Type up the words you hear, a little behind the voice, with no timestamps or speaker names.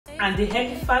and the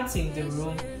elephant in the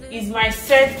room is my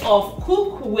set of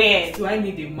cookware. Do I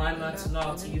need a manual to know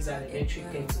how to use an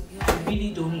electric kettle? I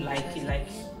really don't like it. Like,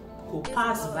 go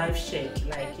past vibe check,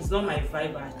 like it's not my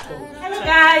vibe at all. Hello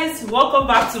guys, welcome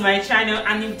back to my channel,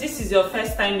 and if this is your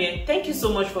first time here, thank you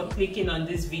so much for clicking on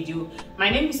this video. My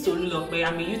name is Tolulope.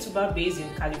 I'm a YouTuber based in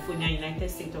California,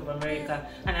 United States of America,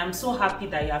 and I'm so happy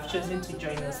that you have chosen to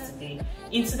join us today.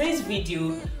 In today's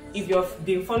video, if you've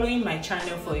been following my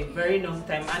channel for a very long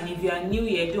time, and if you are new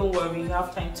here, don't worry, you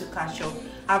have time to catch up.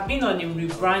 I've been on a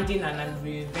rebranding and a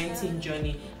reinventing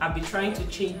journey. I've been trying to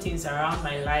change things around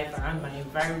my life, around my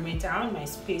environment, around my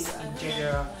space in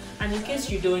general. And in case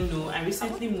you don't know, I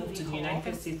recently moved to the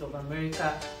United States of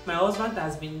America. My husband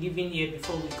has been living here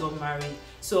before we got married,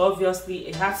 so obviously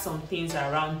it has some things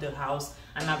around the house,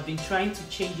 and I've been trying to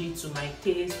change it to my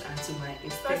taste and to my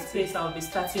aesthetic. First place I'll be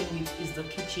starting with is the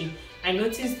kitchen. I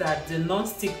noticed that the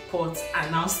non-stick pots are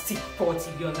now stick pots,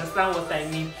 if you understand what I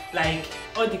mean. Like,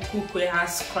 all the cookware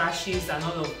has scratches and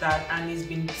all of that, and it's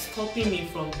been stopping me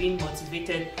from being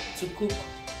motivated to cook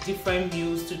different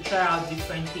meals, to try out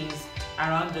different things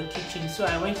around the kitchen. So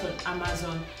I went on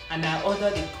Amazon and I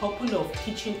ordered a couple of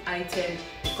kitchen items,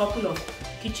 a couple of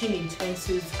kitchen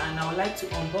utensils, and I would like to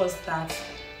unbox that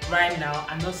right now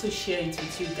and also share it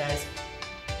with you guys.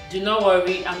 Do not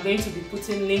worry, I'm going to be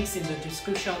putting links in the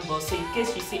description box, so in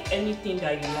case you see anything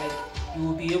that you like, you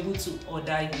will be able to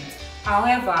order it.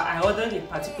 However, I ordered a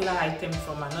particular item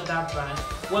from another brand.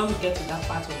 When we get to that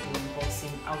part of the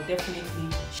unboxing, I will definitely.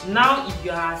 Now, if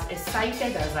you are as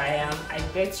excited as I am, I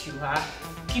bet you are,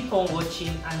 keep on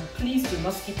watching and please do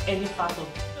not skip any part of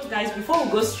it. So guys, before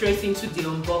we go straight into the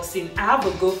unboxing, I have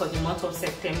a goal for the month of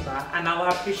September, and I will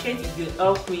appreciate if you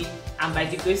help me and by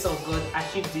the grace of God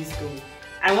achieve this goal.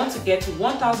 I want to get to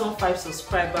 1,005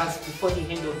 subscribers before the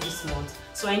end of this month,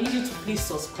 so I need you to please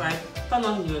subscribe, turn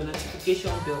on your notification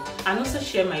bell, and also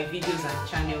share my videos and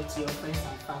channel to your friends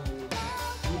and family.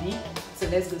 Really? So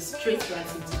let's go straight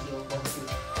right into the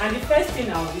unboxing. And the first thing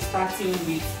I'll be starting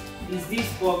with is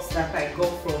this box that I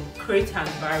got from Crate and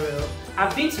Barrel.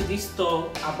 I've been to this store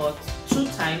about 2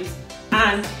 times,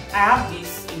 and I have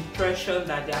this impression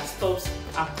that their stuffs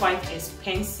are quite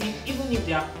expensive, even if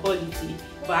they are quality.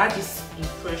 But I had this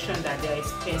impression that they are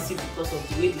expensive because of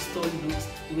the way the store looks,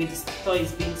 the way the store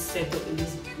is being set up. It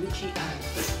is Gucci,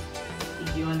 and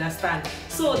if you understand.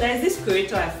 So there's this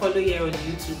creator I follow here on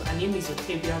YouTube. Her name is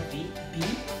Otavia B.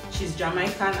 She's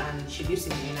Jamaican and she lives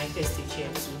in the United States here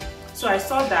too. So I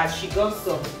saw that she got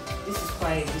some. This is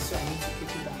quiet, so I need to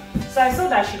put it down. So I saw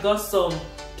that she got some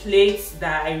plates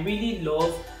that I really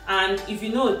love. And if you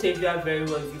know Otavia very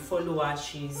well, if you follow her,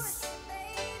 she's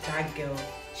that girl.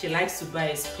 She likes to buy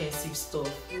expensive stuff.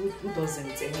 Who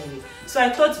doesn't anyway? So I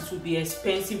thought it would be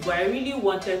expensive, but I really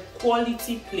wanted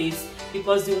quality plates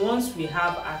because the ones we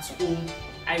have at home,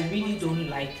 I really don't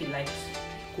like it. Like,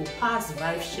 go past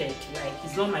vibe check, like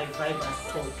it's not my vibe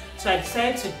at all. So I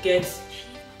decided to get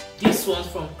these ones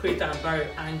from Crate and Barrel,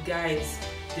 and guys,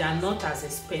 they are not as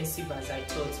expensive as I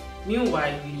thought.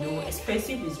 Meanwhile, you know,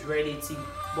 expensive is relative,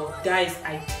 but guys,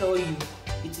 I tell you,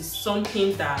 it is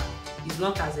something that is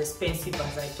not as expensive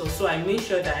as I thought. So I made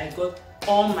sure that I got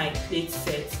all my plate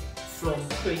sets from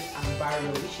Crate and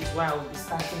Barrel, which is why I will be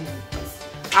starting with this.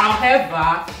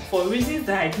 However, for reasons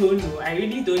that I don't know, I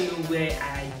really don't know where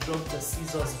I dropped the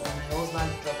scissors, or my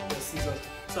husband dropped the scissors.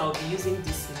 So I'll be using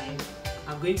this knife.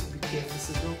 I'm going to be careful,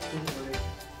 so don't worry.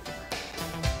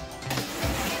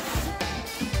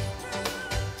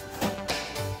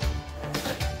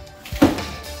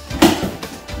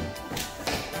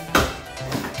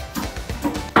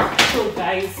 So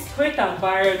guys, Crate and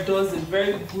Barrel does a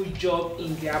very good job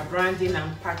in their branding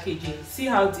and packaging. See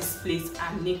how these plates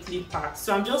are neatly packed.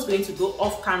 So I'm just going to go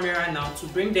off camera now to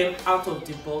bring them out of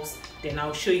the box. Then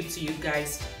I'll show it to you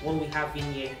guys what we have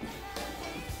in here.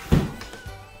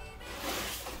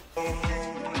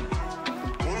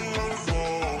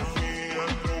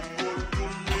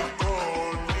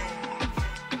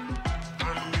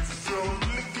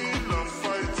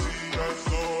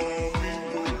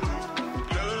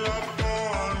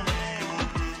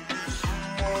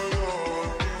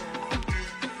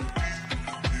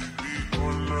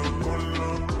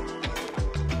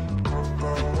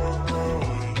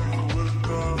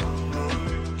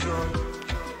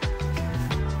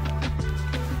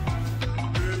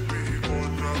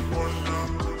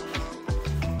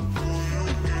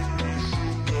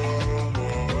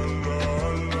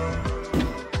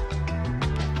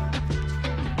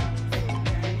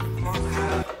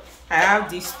 I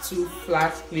have these 2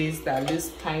 flat plates that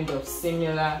looks kind of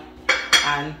similar,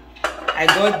 and I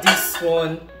got this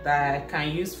one that I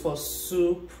can use for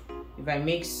soup if I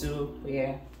make soup.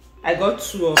 Yeah, I got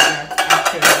 2 of that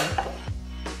actually.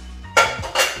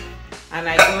 And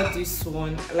I got this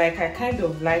one. Like, I kind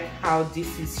of like how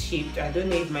this is shaped. I don't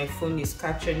know if my phone is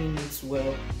capturing it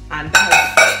well. And that's,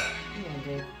 oh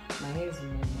my god, my hair is in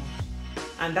my mouth.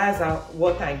 And that's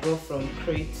what I got from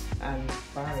Crate and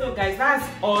Barrel. So guys, that's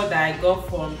all that I got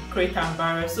from Crate and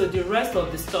Barrel. So the rest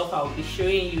of the stuff I'll be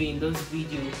showing you in those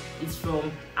videos is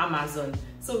from Amazon.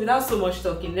 So without so much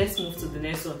talking, let's move to the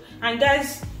next one. And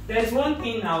guys, there's one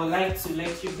thing I would like to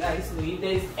let you guys know. If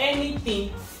there's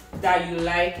anything that you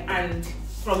like and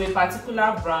from a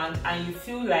particular brand and you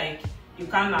feel like you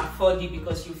can't afford it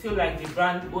because you feel like the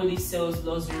brand only sells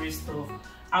luxury stuff,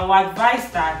 I would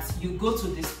advise that you go to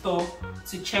the store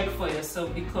to check for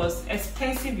yourself, because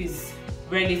expensive is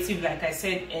relative, like I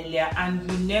said earlier, and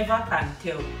you never can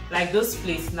tell. Like those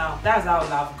plates now, that's how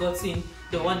I've gotten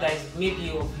the one that is maybe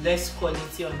of less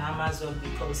quality on Amazon,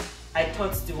 because I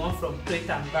thought the one from Crate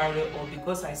and Barrel, or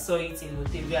because I saw it in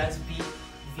Otevia's video,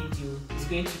 is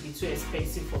going to be too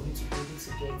expensive for me to be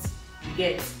able to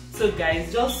get. So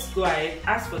guys, just go ahead,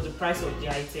 ask for the price of the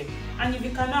item, and if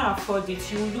you cannot afford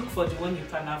it, you will look for the one you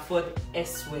can afford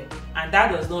elsewhere. And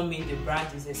that does not mean the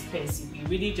brand is expensive. It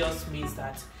really just means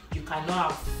that you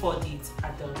cannot afford it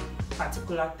at the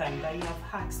particular time that you have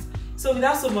asked. So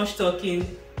without so much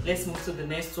talking, let's move to the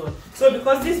next one. So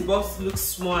because this box looks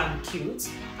small and cute,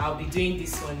 I'll be doing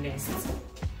this one next.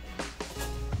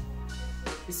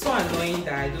 It's so annoying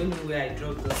that I don't know where I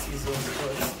dropped the scissors,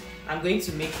 but I'm going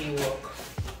to make it work.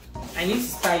 I need to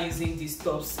start using these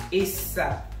tops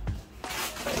ASAP.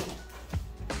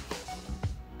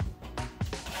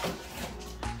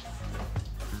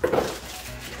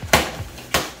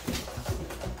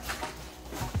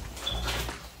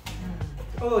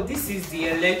 Oh, this is the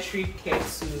electric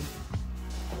kettle.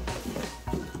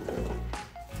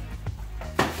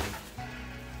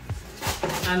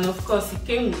 And of course, it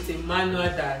came with a manual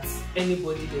that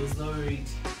anybody does not read.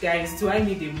 Guys, do I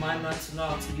need a manual to know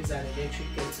how to use an electric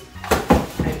kettle?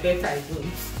 I bet I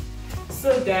don't.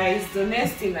 So guys, the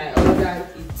next thing I ordered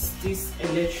is this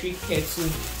electric kettle.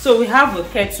 So we have a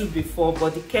kettle before,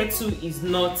 but the kettle is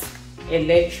not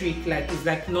electric, like it's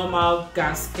like normal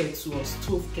gas kettle or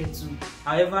stove kettle,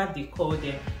 however they call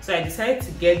them. So I decided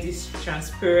to get this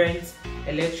transparent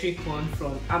electric one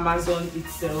from Amazon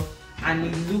itself, and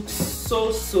it looks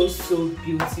so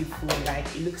beautiful. Like,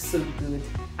 it looks so good.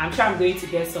 I'm sure I'm going to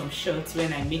get some shots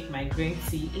when I make my green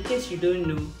tea. In case you don't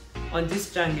know, on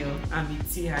this channel I'm a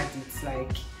tea addict.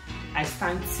 Like, I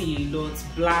stand tea a lot,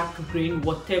 black, green,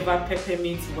 whatever,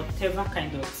 peppermint, whatever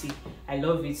kind of tea. I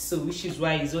love it. So which is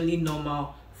why it's only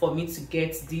normal for me to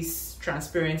get this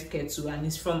transparent kettle, and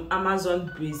it's from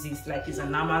Amazon basis, like it's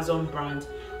an Amazon brand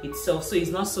itself, so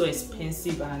it's not so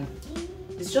expensive, and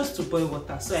it's just to boil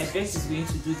water, so I guess it's going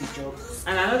to do the job.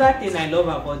 And another thing I love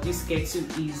about this kettle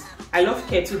is I love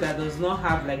kettle that does not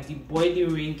have like the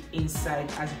boiling ring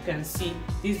inside. As you can see,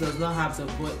 this does not have the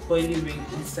boiling ring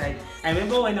inside. I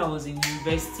remember when I was in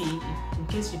university, in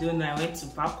case you don't know, I went to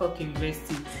Babcock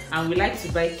University, and we like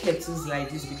to buy kettles like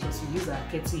this because we use our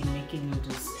kettle in making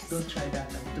noodles. Don't try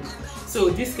that at all. So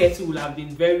this kettle would have been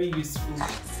very useful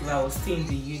if I was still in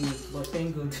the uni, but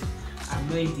thank God I'm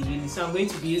not in the uni. So I'm going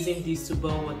to be using this to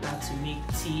boil water to make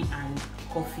tea and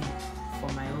coffee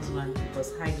for my husband,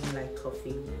 because I don't like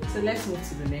coffee. So let's move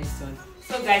to the next one.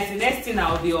 So guys, the next thing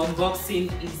I'll be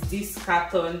unboxing is this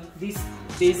carton, this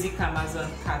basic Amazon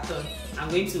carton. I'm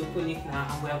going to open it now,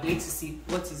 and we are going to see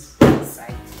what is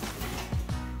inside.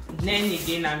 Then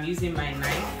again, I'm using my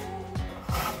knife.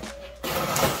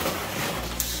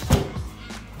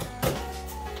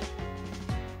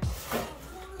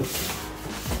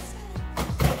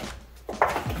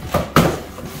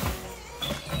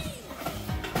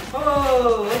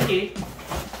 Oh, okay.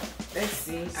 Let's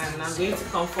see. And I'm going to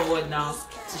come forward now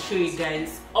to show you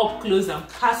guys up close and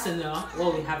personal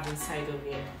what we have inside of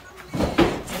here.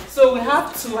 So we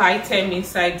have 2 items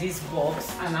inside this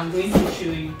box, and I'm going to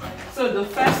show you. So the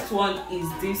first one is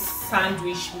this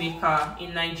sandwich maker.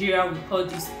 In Nigeria, we call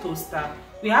this toaster.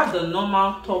 We have the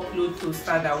normal top load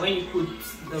toaster that when you put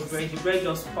the bread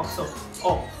just pops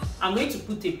up. I'm going to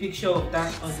put a picture of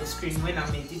that on the screen when I'm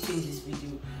editing this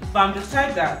video. But I'm the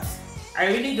type that I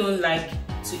really don't like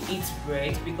to eat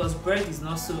bread because bread is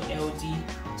not so healthy.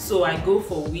 So I go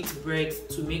for wheat bread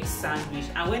to make sandwich.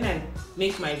 And when I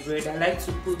make my bread, I like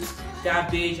to put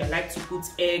garbage, I like to put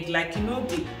egg, like, you know,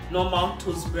 the normal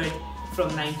toast bread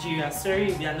from Nigeria.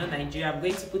 Sorry if you are not Nigeria, I'm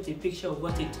going to put a picture of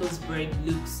what a toast bread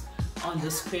looks on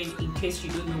the screen in case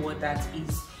you don't know what that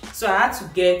is. So I had to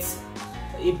get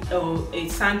a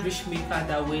sandwich maker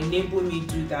that will enable me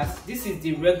do that. This is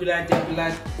the regular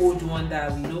old one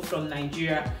that we know from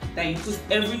Nigeria, that you put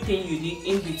everything you need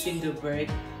in between the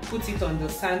bread, put it on the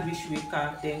sandwich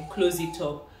maker, then close it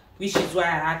up, which is why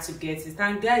I had to get it.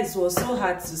 And guys, it was so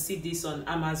hard to see this on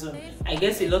Amazon. I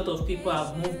guess a lot of people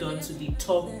have moved on to the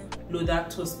top loader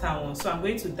toaster one, so I'm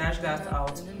going to dash that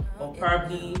out or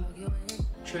probably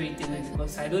throw it away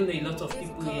because I don't know a lot of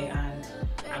people here and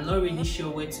I'm not really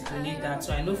sure where to donate that.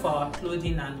 So I know for our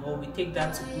clothing and all, we take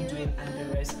that to Goodwill and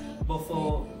the rest, but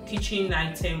for kitchen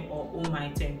item or home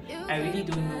item, I really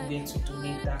don't know where to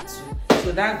donate that to.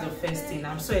 So that's the first thing.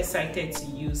 I'm so excited to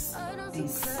use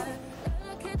this.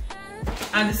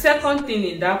 And the second thing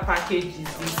in that package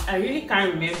is this. I really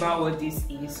can't remember what this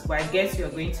is, but I guess you're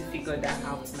going to figure that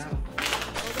out now.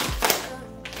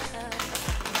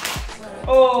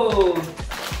 Oh,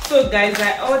 so guys,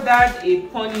 I ordered a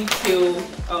ponytail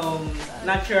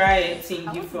natural hair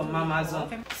thingy from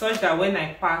Amazon, such that when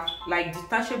I pack, like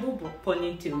detachable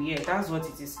ponytail, yeah, that's what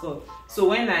it is called. So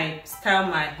when I style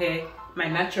my hair, my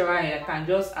natural hair, I can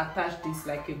just attach this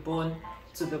like a bun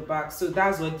to the back. So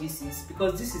that's what this is.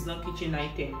 Because this is not kitchen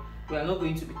item, we are not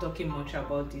going to be talking much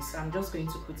about this. I'm just going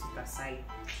to put it aside.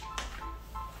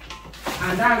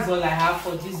 And that's all I have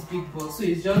for this big box. So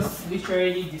it's just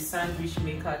literally the sandwich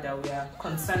maker that we are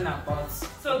concerned about.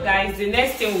 So guys, the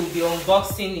next thing we'll be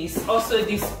unboxing is also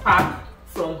this pack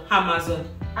from Amazon.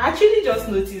 I actually just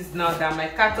noticed now that my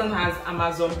carton has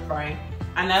Amazon Prime,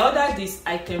 and I ordered this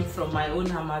item from my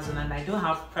own Amazon and I don't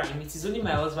have Prime. It is only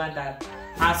my husband that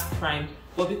has Prime,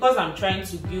 but because I'm trying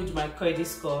to build my credit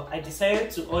score, I decided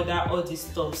to order all these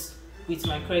stuffs with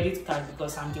my credit card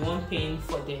because I'm the one paying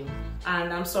for them.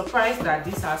 And I'm surprised that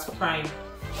this has Prime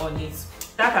on it.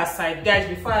 That aside, guys,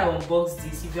 before I unbox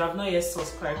this, if you have not yet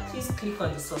subscribed, please click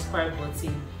on the subscribe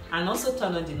button and also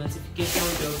turn on the notification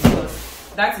bell,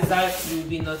 because that is how you'll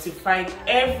be notified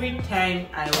every time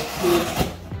I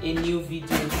upload a new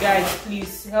video. Guys,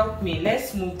 please help me.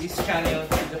 Let's move this channel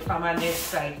to the permanent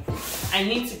side. I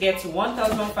need to get to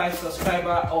 1,005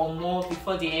 subscribers or more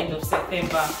before the end of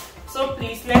September. So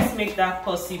please, let's make that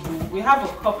possible. We have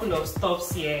a couple of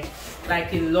stuffs here,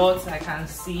 like a lot I can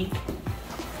see.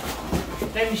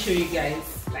 Let me show you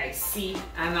guys, like see,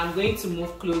 and I'm going to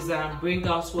move closer and bring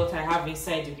out what I have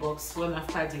inside the box one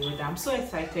after the other. I'm so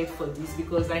excited for this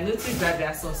because I noticed that there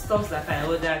are some stuffs that I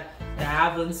ordered that I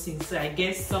haven't seen, so I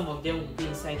guess some of them will be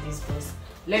inside this box.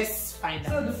 Let's find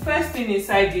out. So the first thing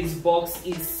inside this box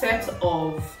is a set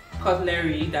of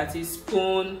cutlery, that is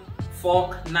spoon,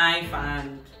 fork, knife,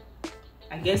 and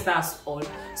I guess that's all.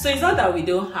 So it's not that we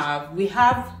don't have, we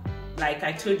have, like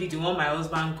I told you, the one my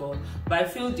husband got, but I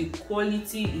feel the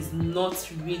quality is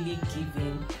not really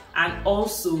giving. And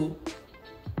also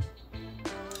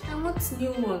I want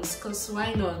new ones, because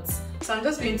why not? So I'm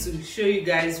just going to show you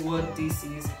guys what this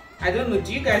is. I don't know,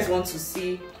 do you guys want to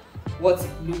see what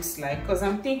it looks like? Because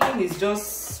I'm thinking it's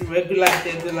just regular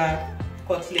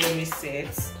cutlery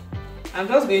sets. I'm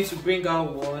just going to bring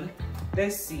out one.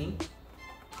 Let's see.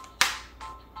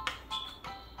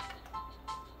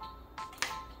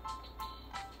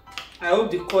 I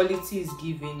hope the quality is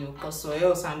giving, because or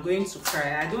else I'm going to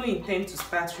cry. I don't intend to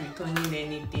start returning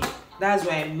anything. That's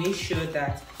why I make sure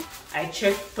that I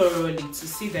check thoroughly to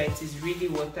see that it is really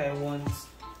what I want.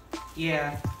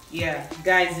 Yeah,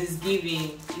 guys, it's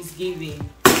giving.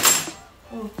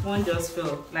 Oh, one just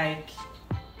fell. Like,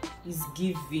 it's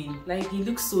giving. Like, it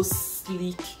looks so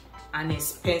sleek and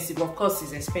expensive. Of course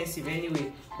it's expensive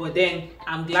anyway, but then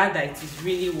I'm glad that it is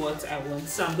really what I want.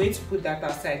 So I'm going to put that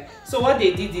aside. So what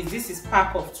they did is, this is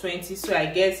pack of 20, so I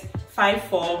get 5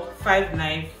 fork, 5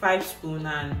 knife, 5 spoon,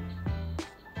 and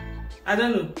I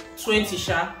don't know, 20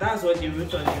 sha. That's what they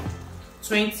wrote on it.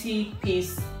 20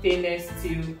 piece stainless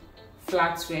steel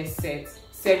flatware set,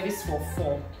 service for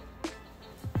 4.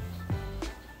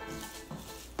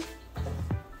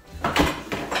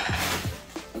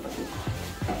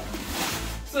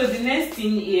 So the next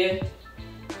thing here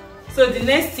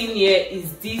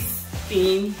is this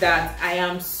thing that I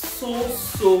am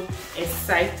so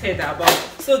excited about.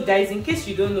 So guys, in case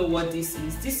you don't know what this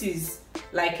is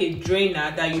like a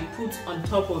drainer that you put on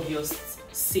top of your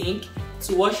sink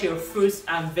to wash your fruits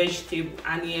and vegetables,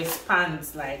 and it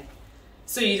expands like.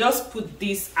 So you just put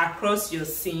this across your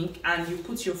sink and you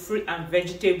put your fruit and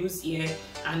vegetables here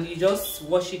and you just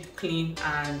wash it clean.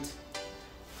 And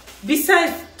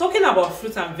besides talking about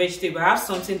fruit and vegetable, I have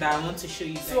something that I want to show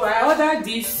you guys. So I ordered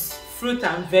this fruit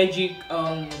and veggie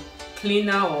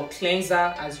cleaner or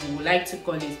cleanser, as you would like to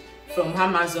call it, from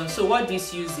Amazon. So what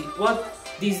this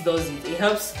does is it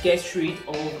helps get rid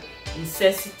of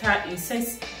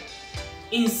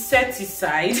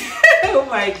insecticide. Oh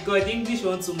my god, English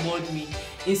wants to mold me.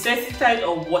 Insecticide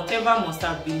or whatever must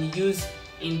have been used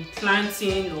in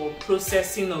planting or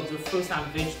processing of the fruits and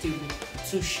vegetables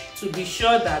to be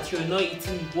sure that you're not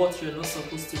eating what you're not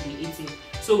supposed to be eating.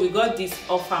 So we got this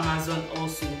off Amazon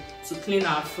also to clean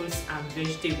our fruits and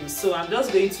vegetables. So I'm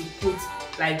just going to put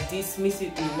like this, mix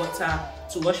it with water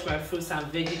to wash my fruits and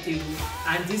vegetables,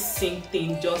 and this sink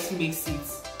thing just makes it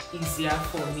easier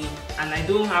for me, and I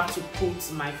don't have to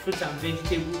put my fruit and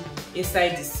vegetable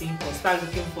inside the sink or start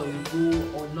looking for a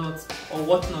bowl or not or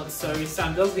whatnot. Sorry. So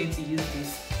I'm just going to use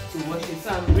this to wash it.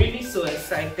 So I'm really so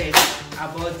excited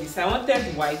about this. I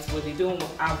wanted white, but they don't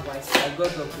have white, so I got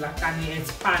the black, and it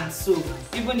expands. So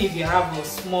even if you have a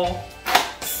small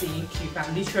sink, you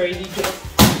can literally just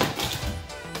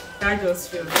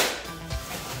fill it.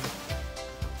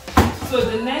 So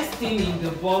the next thing in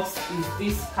the box is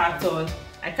this carton.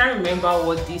 I can't remember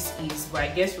what this is, but I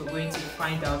guess we're going to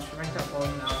find out right about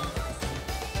now.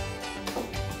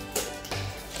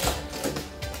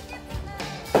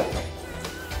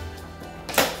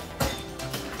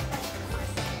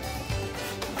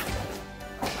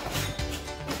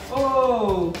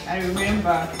 Oh, I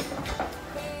remember.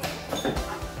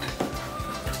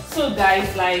 So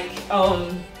guys, like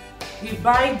we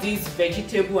buy this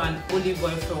vegetable and olive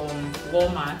oil from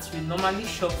Walmart. We normally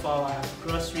shop for our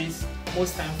groceries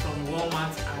most time from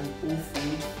Walmart and Whole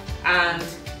Food, and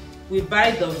we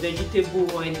buy the vegetable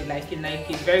oil like in a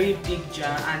very big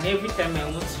jar, and every time I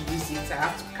want to use it I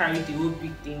have to carry the whole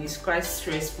big thing. It's quite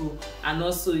stressful, and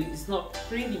also it's not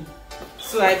pretty.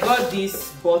 So I got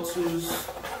these bottles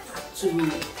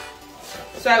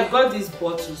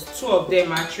two of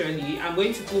them actually. I'm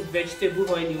going to put vegetable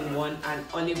oil in one and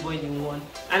olive oil in one.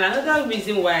 And another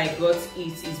reason why I got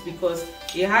it is because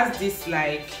it has this,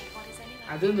 like,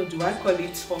 I don't know, do I call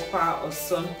it topper or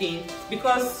something?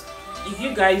 Because if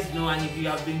you guys know, and if you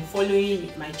have been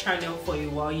following my channel for a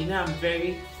while, you know I'm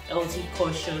very healthy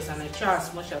conscious, and I try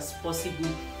as much as possible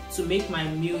to make my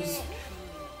meals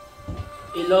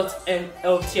a lot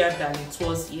healthier than it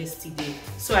was yesterday.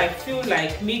 So I feel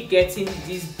like me getting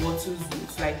these bottles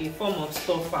with like a form of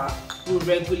stopper will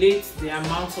regulate the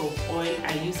amount of oil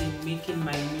I use in making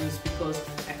my meals, because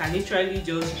I can literally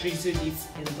just drizzle it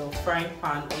in the frying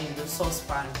pan or in the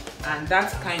saucepan, and that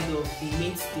kind of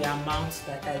limits the amount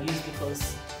that I use,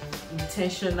 because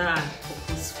intentional and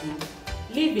purposeful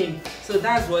living. So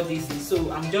that's what this is. So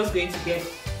I'm just going to get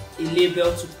a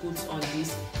label to put on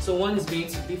this. So one is going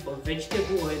to be for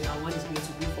vegetable oil and one is going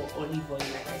to be for olive oil,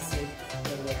 like I said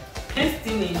earlier. Next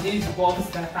thing in this box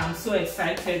that I'm so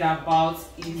excited about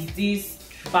is this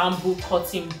bamboo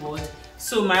cutting board.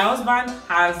 So my husband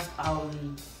has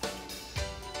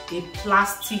a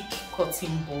plastic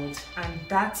cutting board, and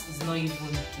that is not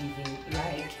even giving.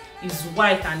 Like, it's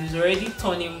white and it's already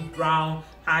turning brown,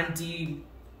 and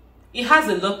it has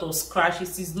a lot of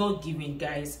scratches. It's not giving,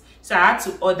 guys. So I had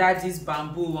to order these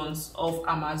bamboo ones off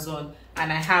Amazon,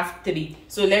 and I have 3.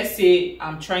 So let's say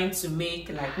I'm trying to make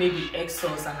like maybe egg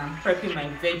sauce, and I'm prepping my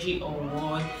veggie on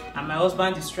one, and my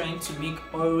husband is trying to make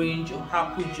orange or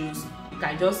apple juice. You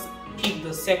can just pick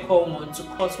the second one to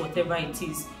cut whatever it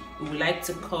is we would like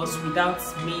to cut without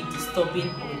me disturbing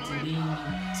or delaying me.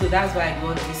 So that's why I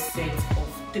got this set of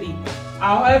 3.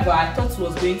 However, I thought it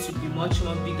was going to be much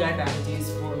more bigger than this,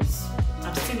 but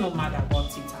I'm still not mad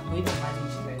about it. I'm going to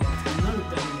manage it like that. I'm not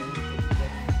returning anything.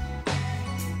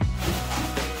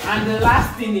 And the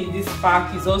last thing in this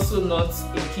pack is also not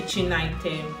a kitchen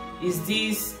item. Is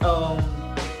this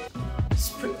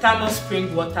thermal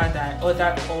spring water that I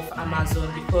ordered off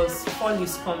Amazon, because fall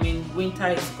is coming, winter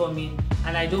is coming,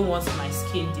 and I don't want my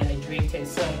skin dehydrated.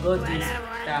 So I got this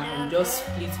that I will just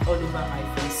split all over my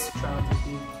face throughout the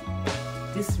day.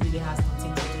 This really has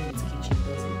nothing to do with kitchen,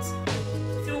 does it?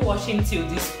 If you're watching till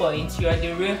this point, you are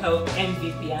the real health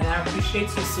MVP, and I appreciate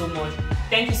you so much.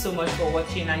 Thank you so much for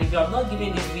watching, and if you have not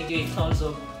given this video a thumbs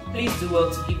up, please do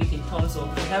well to give it a thumbs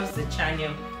up. It helps the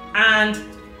channel. And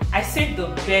I saved the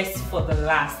best for the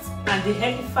last, and the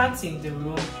elephant in the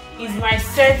room is my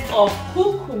set of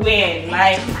cookware.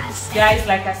 Like, guys,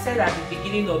 like I said at the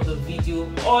beginning of the video,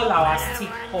 all our stick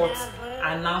pots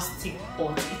are now stick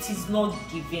pots. It is not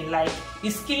giving, like,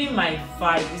 it's killing my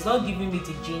vibe. It's not giving me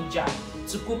the ginger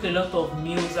to cook a lot of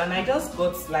meals, and I just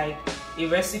got like a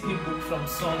recipe book from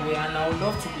somewhere, and I would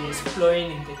love to be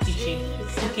exploring in the kitchen,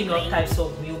 cooking all types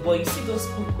of meals. But you see those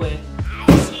cookware,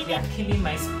 they are killing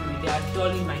my spirit. They are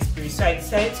dulling my spirit. So I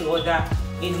decided to order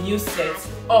a new set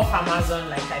off Amazon.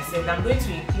 Like I said, I'm going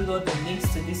to include all the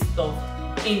links to this stuff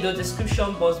in the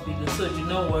description box below, so do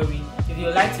not worry. If you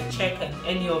would like to check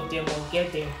any of them or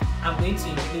get them, I'm going to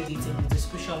include it in the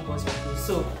description box below.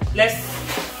 So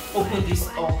let's open this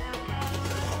up.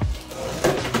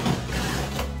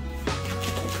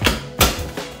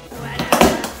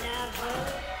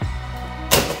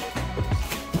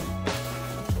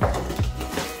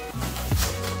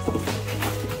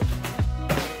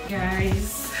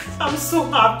 Guys, I'm so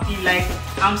happy, like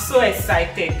I'm so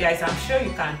excited, guys. I'm sure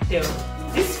you can tell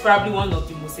this is probably one of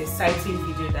the most exciting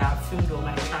videos that I've filmed on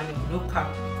my channel, no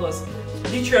cap, because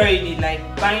literally, like,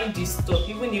 buying this stuff,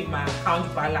 even if my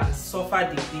account balance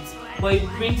suffered a bit, but it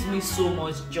brings me so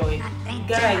much joy.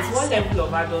 Guys, what level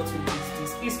of adulthood is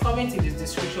this? Please comment in the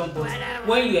description box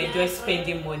when you enjoy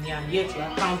spending money and yet your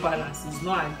account balance is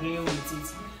not agreeing with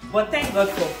it. But thank God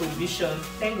for provision.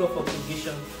 Thank God for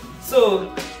provision.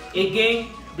 So again,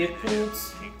 they put,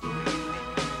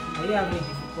 are you having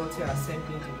difficulty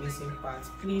assembling the missing parts?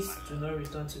 Please do not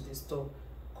return to the store.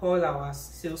 Call our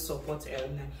sales support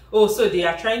line. Oh, so they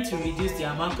are trying to reduce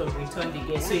the amount of return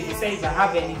they get. So if you say if I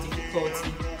have any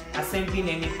difficulty assembling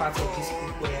any part of this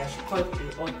cookware, I should call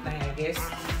the hotline, I guess.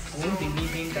 I won't be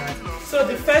leaving that. So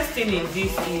the first thing in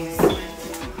this is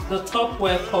the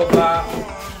topware cover.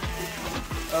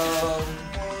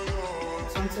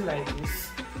 Something like this.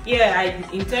 Yeah, I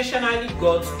intentionally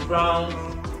got brown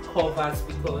covers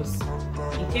because,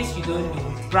 in case you don't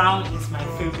know, brown is my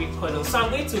favorite color. So I'm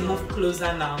going to move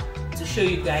closer now to show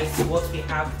you guys what we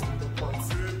have in the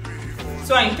pot.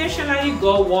 So I intentionally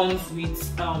got ones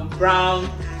with brown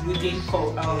wooden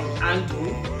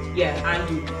handle. Yeah,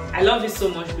 handle. I love it so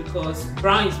much because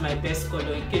brown is my best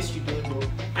color, in case you don't know.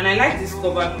 And I like this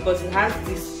cover because it has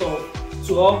this top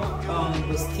to help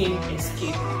the steam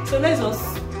escape. So let's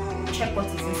just check what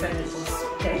is inside the box.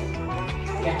 Okay?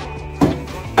 Yeah.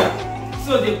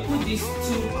 So they put these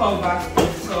two covers on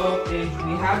top, then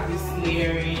we have this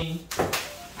layering,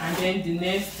 and then the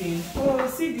next thing, oh,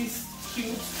 see this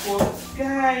cute pot,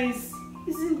 guys,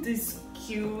 isn't this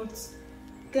cute,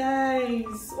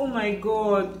 guys? Oh my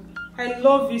god, I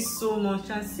love it so much.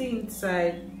 And see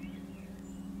inside,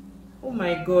 oh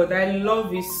my god, I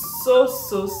love it so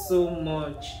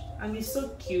much, and it's so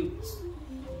cute.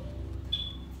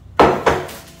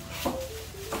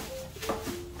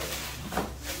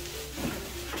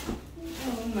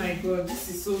 Oh my god, this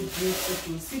is so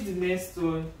beautiful. See the next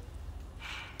one,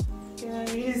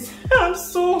 guys. I'm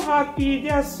so happy. They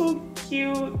are so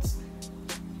cute.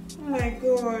 Oh my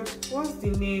god, what's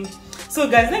the name? So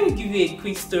guys, let me give you a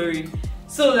quick story.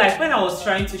 So like when I was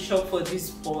trying to shop for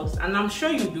this pot, and I'm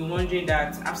sure you'll be wondering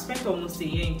that I've spent almost a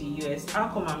year in the US, how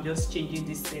come I'm just changing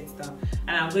this set down?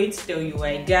 And I'm going to tell you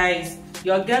why. Guys,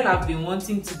 your girl have been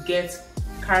wanting to get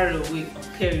caraway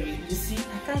or curry. You see,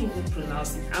 I can't even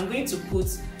pronounce it. I'm going to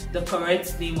put the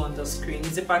correct name on the screen.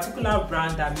 It's a particular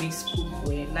brand that makes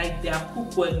cookware. Like their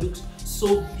cookware looks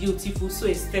so beautiful, so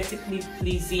aesthetically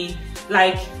pleasing.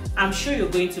 Like I'm sure you're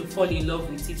going to fall in love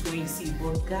with it when you see it.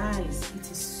 But guys, it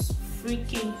is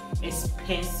freaking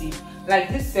expensive. Like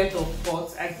this set of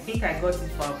pots, I think I got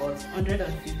it for about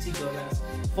 $150.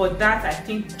 For that, I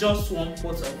think just one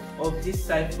pot of this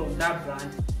side from that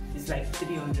brand is like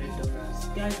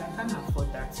 $300. Guys, I can't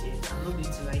afford that yet. I'm not going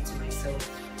to lie to myself.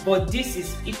 But this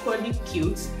is equally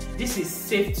cute. This is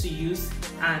safe to use,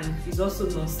 and it's also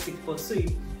non-stick pot. So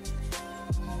it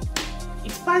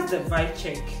passed the vibe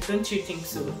check, don't you think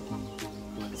so?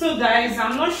 So guys,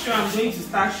 I'm not sure I'm going to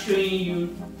start showing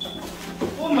you.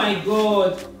 Oh my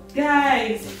god,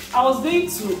 guys, I was going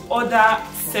to order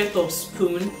set of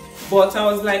spoon, but I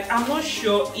was like, I'm not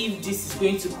sure if this is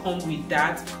going to come with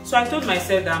that. So I told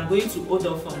myself that I'm going to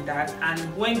order from that, and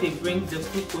when they bring the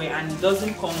cookware and it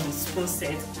doesn't come with spoon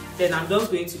set, then I'm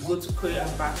just going to go to Crate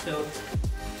and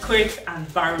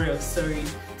Barrel,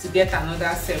 to get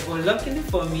another set. But luckily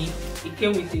for me, it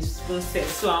came with a spoon set,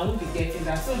 so I won't be getting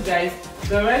that. So guys,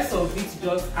 the rest of it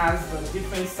just has the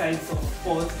different sizes of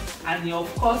pots, and it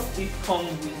of course did come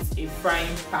with a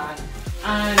frying pan.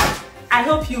 And I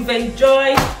hope you've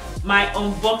enjoyed my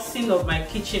unboxing of my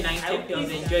kitchen. I hope you have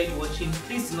enjoyed watching.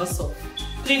 Please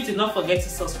do not forget to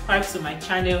subscribe to my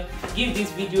channel, give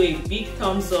this video a big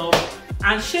thumbs up,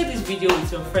 and share this video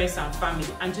with your friends and family.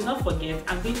 And do not forget,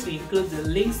 I'm going to include the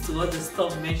links to all the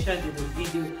stuff mentioned in the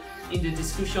video in the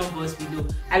description box below.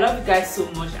 I love you guys so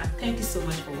much, and thank you so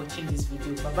much for watching this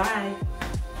video. Bye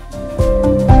bye.